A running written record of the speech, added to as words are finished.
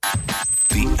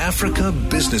Africa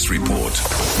Business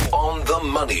Report on The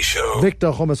Money Show.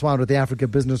 Victor Kgomoeswana with the Africa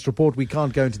Business Report. We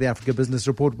can't go into the Africa Business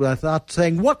Report without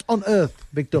saying what on earth,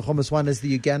 Victor Kgomoeswana, is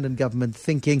the Ugandan government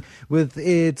thinking with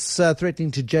its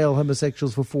threatening to jail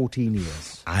homosexuals for 14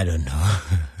 years? I don't know.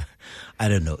 I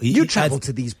don't know. You travel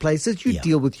to these places. You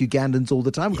deal with Ugandans all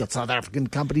the time. We've got South African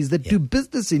companies that do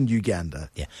business in Uganda.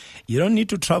 Yeah, you don't need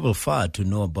to travel far to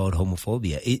know about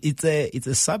homophobia. It's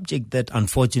a subject that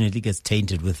unfortunately gets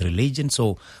tainted with religion.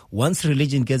 So once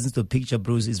religion gets into the picture,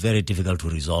 Bruce, it's very difficult to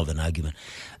resolve an argument.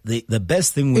 The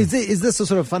best thing is this a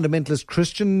sort of fundamentalist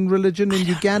Christian religion in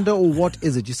Uganda, or what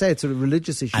is it? You say it's a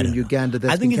religious issue in Uganda.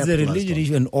 I think it's a religious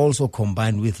issue, and also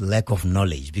combined with lack of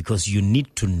knowledge, because you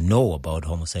need to know about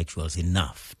homosexuals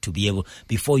enough to be able,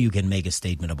 before you can make a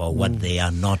statement about what they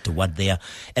are, not what they are.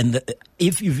 And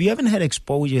if you haven't had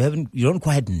exposure, you don't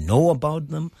quite know about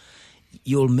them,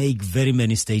 you'll make very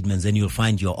many statements and you'll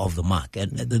find you're off the mark.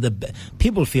 And the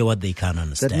people fear what they can't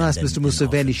understand. That nice Mr.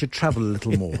 Museveni should travel a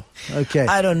little more. Okay.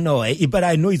 I don't know, but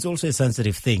I know it's also a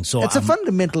sensitive thing. So it's a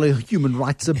fundamental human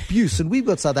rights abuse. And we've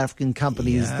got South African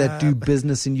companies that do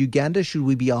business in Uganda. Should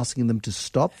we be asking them to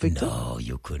stop, Victor? No,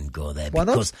 you couldn't go there. Why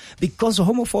not? Because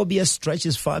homophobia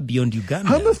stretches far beyond Uganda.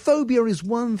 Homophobia is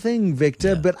one thing,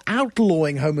 Victor, but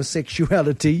outlawing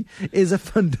homosexuality is a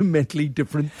fundamentally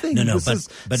different thing. No,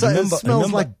 but remember,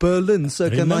 smells like Berlin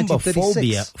circa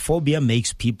 1936. Phobia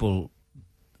makes people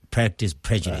practice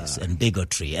prejudice and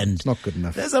bigotry. And it's not good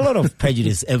enough. There's a lot of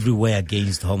prejudice everywhere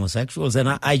against homosexuals. And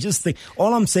I just think,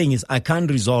 all I'm saying is I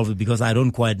can't resolve it because I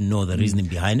don't quite know the reasoning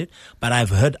behind it. But I've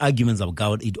heard arguments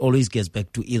about it always gets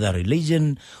back to either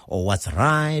religion or what's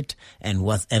right and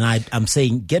I'm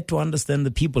saying get to understand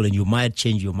the people and you might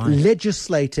change your mind.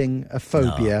 Legislating a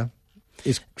phobia.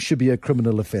 Should be a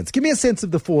criminal offence. Give me a sense of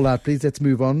the fallout, please. Let's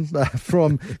move on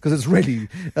because it's really.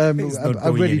 I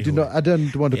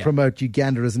don't want to promote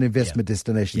Uganda as an investment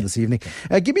destination this evening.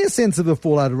 Give me a sense of the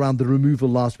fallout around the removal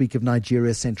last week of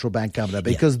Nigeria's central bank governor,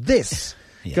 because this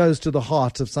goes to the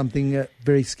heart of something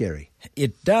very scary.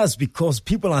 It does, because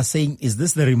people are saying, is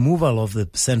this the removal of the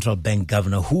central bank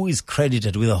governor who is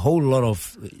credited with a whole lot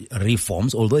of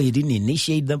reforms, although he didn't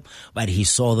initiate them, but he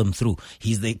saw them through.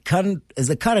 He's the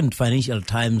current Financial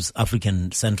Times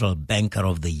African Central Banker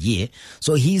of the Year.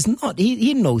 So he's not,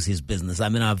 he knows his business. I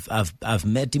mean, I've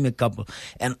met him a couple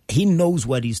and he knows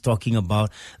what he's talking about.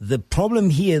 The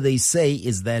problem here, they say,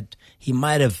 is that he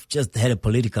might have just had a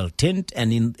political tint,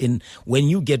 and when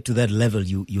you get to that level,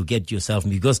 you get yourself,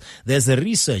 because there's a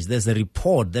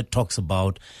report that talks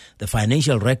about the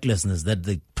financial recklessness that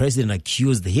the president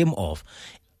accused him of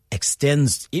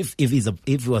extends. If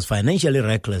he was financially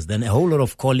reckless, then a whole lot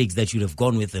of colleagues that should have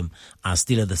gone with him are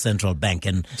still at the central bank.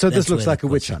 And so this looks like a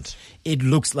witch hunt. It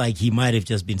looks like he might have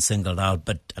just been singled out.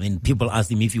 But I mean, people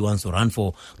asked him if he wants to run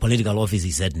for political office.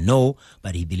 He said no,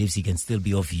 but he believes he can still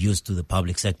be of use to the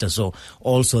public sector. So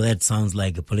also that sounds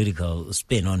like a political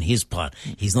spin on his part.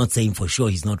 He's not saying for sure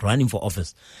he's not running for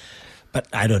office. But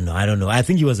I don't know. I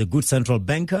think he was a good central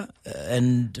banker,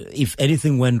 and if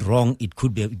anything went wrong, it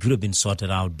could have been sorted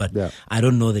out. But I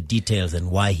don't know the details and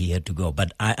why he had to go.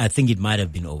 But I think it might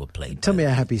have been overplayed. Tell me a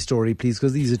happy story, please,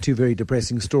 because these are two very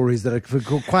depressing stories that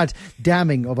are quite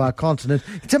damning of our continent.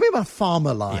 Tell me about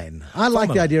Farmer Line. I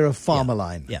like the idea of Farmer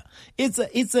Line. Yeah, it's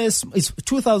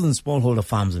 2,000 smallholder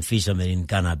farms and fishermen in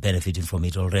Ghana benefiting from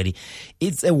it already.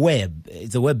 It's a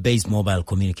web-based mobile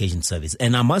communication service,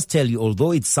 and I must tell you,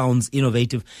 although it sounds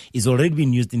innovative, is already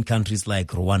been used in countries like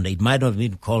Rwanda. It might not have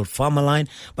been called Farmer Line,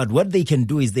 but what they can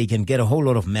do is they can get a whole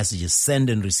lot of messages, send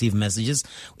and receive messages,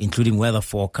 including weather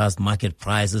forecast, market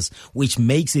prices, which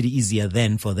makes it easier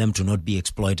then for them to not be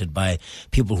exploited by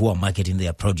people who are marketing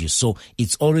their produce. So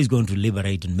it's always going to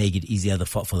liberate and make it easier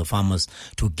for the farmers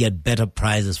to get better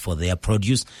prices for their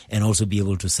produce and also be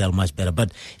able to sell much better.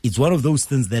 But it's one of those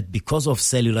things that, because of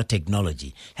cellular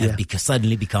technology, have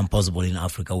suddenly become possible in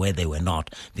Africa where they were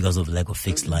not, because of lack of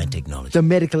fixed line technology. The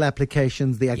medical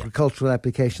applications, the agricultural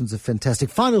applications are fantastic.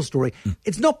 Final story.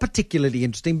 It's not particularly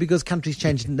interesting because countries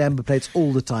change number plates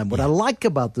all the time. What I like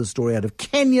about this story out of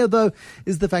Kenya, though,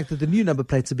 is the fact that the new number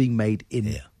plates are being made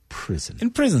in prison. In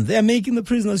prison. They are making the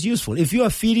prisoners useful. If you are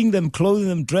feeding them, clothing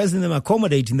them, dressing them,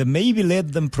 accommodating them, maybe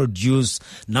let them produce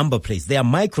number plates. They are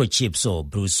microchips,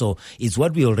 Bruce. So it's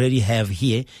what we already have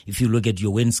here. If you look at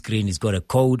your windscreen, it's got a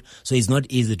code. So it's not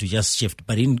easy to just shift.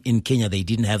 But in Kenya, they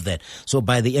didn't have that. So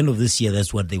by the end of this year,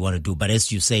 that's what they want to do. But as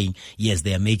you're saying, yes,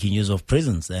 they are making use of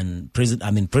prisoners. And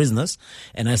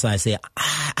as I say,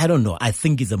 I don't know. I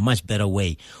think it's a much better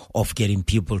way of getting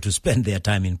people to spend their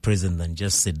time in prison than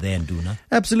just sit there and do nothing.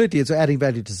 Absolutely. It's adding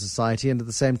value to society and at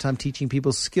the same time teaching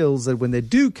people skills that when they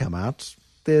do come out,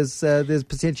 there's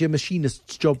potentially a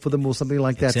machinist's job for them or something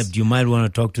like that. Except you might want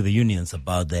to talk to the unions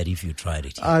about that if you tried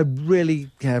it. I really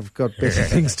have got better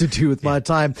things to do with my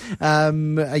time.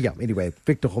 Anyway,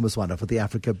 Victor Kgomoeswana for the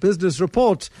Africa Business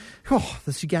Report. Oh,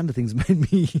 this Uganda thing's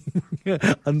made me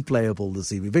unplayable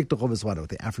this evening. Victor Kgomoeswana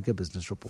with the Africa Business Report.